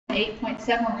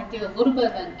8.7, we're going to do a little bit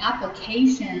of an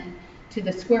application to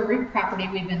the square root property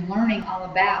we've been learning all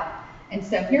about. And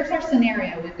so here's our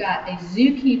scenario. We've got a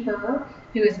zookeeper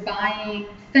who is buying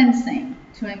fencing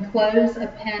to enclose a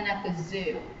pen at the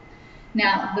zoo.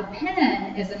 Now, the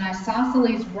pen is an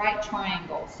isosceles right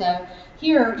triangle. So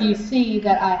here you see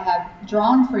that I have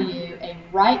drawn for you a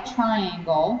right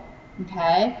triangle,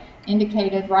 okay,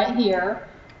 indicated right here.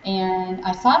 And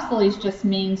isosceles just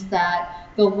means that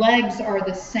the legs are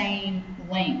the same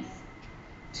length.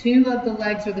 Two of the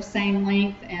legs are the same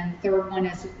length, and the third one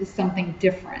is something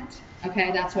different.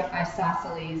 Okay, that's what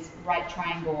isosceles right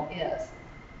triangle is.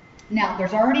 Now,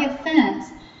 there's already a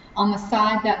fence on the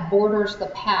side that borders the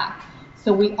path.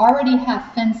 So we already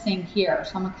have fencing here.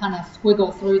 So I'm going to kind of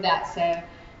squiggle through that so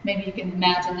maybe you can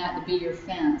imagine that to be your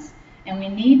fence. And we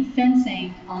need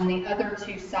fencing on the other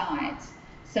two sides.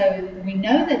 So we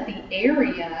know that the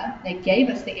area, they gave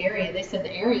us the area, they said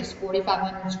the area is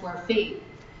 4,500 square feet.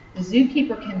 The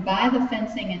zookeeper can buy the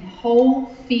fencing in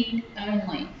whole feet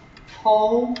only.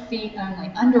 Whole feet only.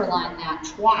 Underline that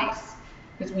twice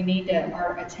because we need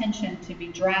our attention to be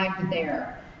dragged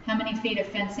there. How many feet of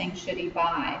fencing should he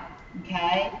buy?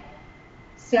 Okay.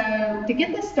 So to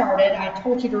get this started, I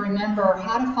told you to remember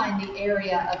how to find the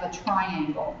area of a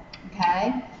triangle.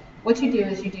 Okay. What you do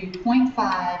is you do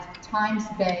 0.5 times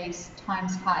base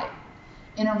times height.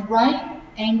 In a right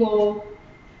triangle,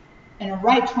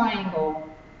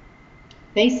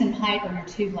 base and height are your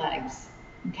two legs,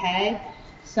 okay?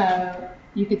 So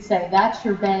you could say that's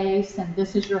your base and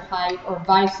this is your height, or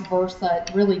vice versa.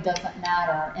 It really doesn't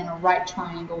matter in a right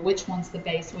triangle which one's the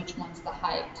base, which one's the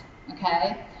height,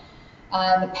 okay?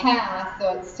 The path,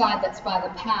 the side that's by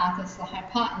the path, is the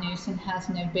hypotenuse and has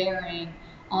no bearing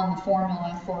on the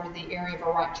formula for the area of a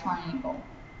right triangle,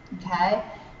 okay?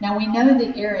 Now we know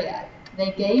the area.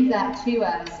 They gave that to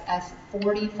us as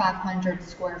 4,500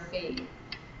 square feet.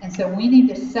 And so we need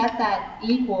to set that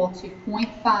equal to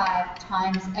 0.5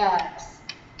 times x,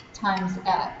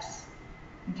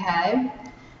 okay?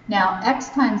 Now x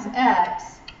times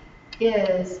x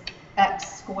is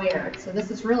x squared. So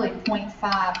this is really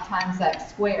 0.5 times x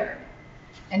squared.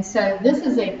 And so this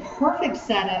is a perfect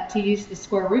setup to use the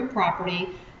square root property.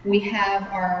 We have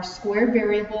our squared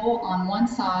variable on one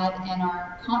side and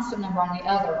our constant number on the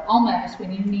other. Almost, we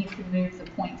need to move the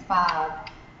 0.5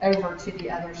 over to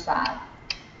the other side.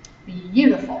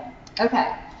 Beautiful.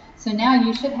 Okay, so now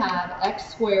you should have x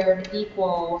squared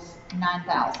equals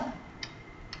 9,000.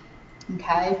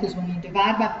 Okay, because when you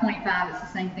divide by 0.5, it's the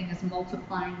same thing as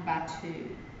multiplying by 2.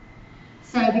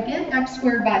 So to get x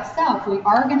squared by itself, we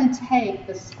are going to take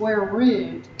the square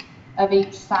root of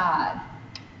each side.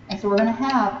 And so we're going to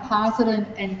have positive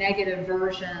and negative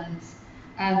versions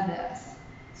of this.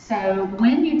 So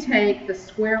when you take the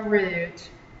square root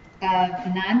of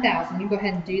 9,000, you go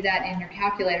ahead and do that in your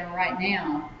calculator right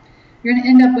now, you're going to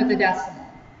end up with a decimal.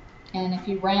 And if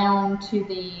you round to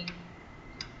the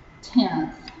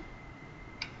 10th,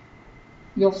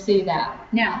 you'll see that.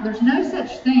 Now, there's no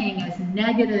such thing as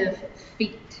negative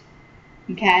feet,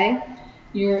 okay?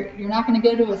 You're not going to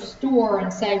go to a store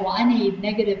and say, well, I need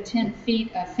negative 10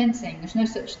 feet of fencing. There's no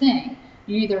such thing.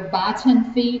 You either buy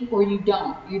 10 feet or you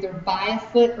don't. You either buy a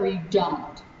foot or you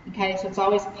don't. Okay, so it's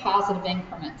always positive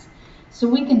increments. So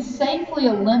we can safely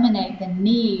eliminate the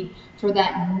need for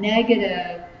that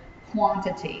negative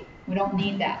quantity. We don't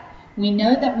need that. We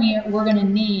know that we're going to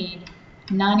need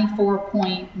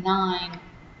 94.9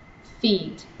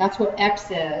 feet. That's what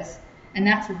x is. And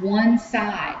that's one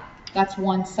side. That's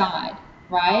one side,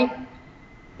 right?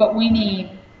 But we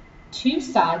need two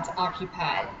sides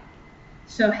occupied.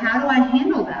 So how do I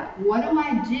handle that? What do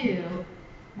I do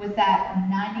with that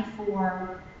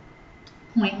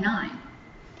 94.9?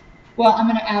 Well, I'm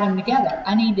going to add them together.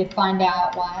 I need to find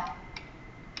out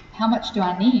how much do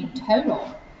I need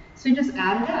total. So just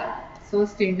add it up. So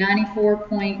let's do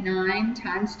 94.9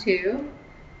 times 2.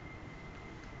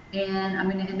 And I'm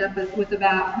going to end up with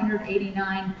about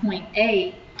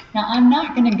 189.8. Now, I'm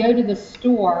not going to go to the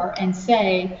store and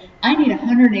say, I need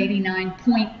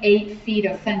 189.8 feet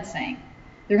of fencing.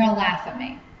 They're going to laugh at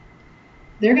me.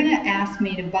 They're going to ask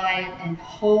me to buy it in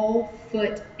whole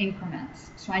foot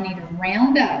increments. So I need to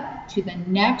round up to the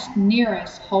next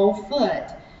nearest whole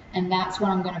foot, and that's what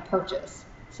I'm going to purchase.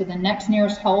 So the next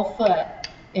nearest whole foot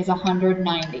is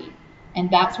 190,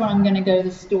 and that's what I'm going to go to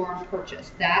the store and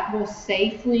purchase. That will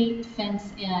safely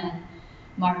fence in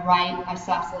my right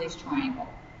isosceles triangle.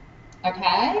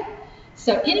 Okay?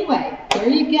 So anyway, there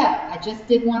you go. I just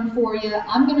did one for you.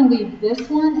 I'm going to leave this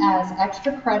one as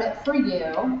extra credit for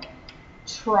you.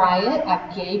 Try it. I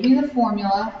gave you the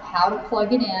formula, how to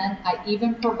plug it in. I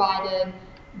even provided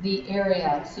the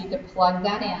area. So you could plug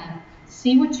that in.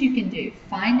 See what you can do.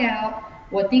 Find out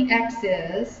what the x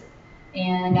is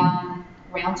and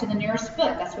round to the nearest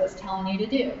foot. That's what it's telling you to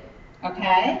do.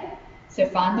 Okay? So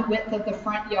find the width of the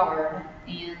front yard,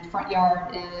 and front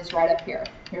yard is right up here.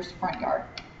 Here's the front yard.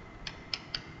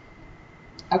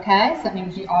 Okay, so that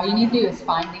means all you need to do is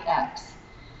find the x.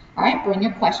 All right, bring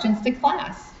your questions to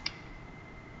class.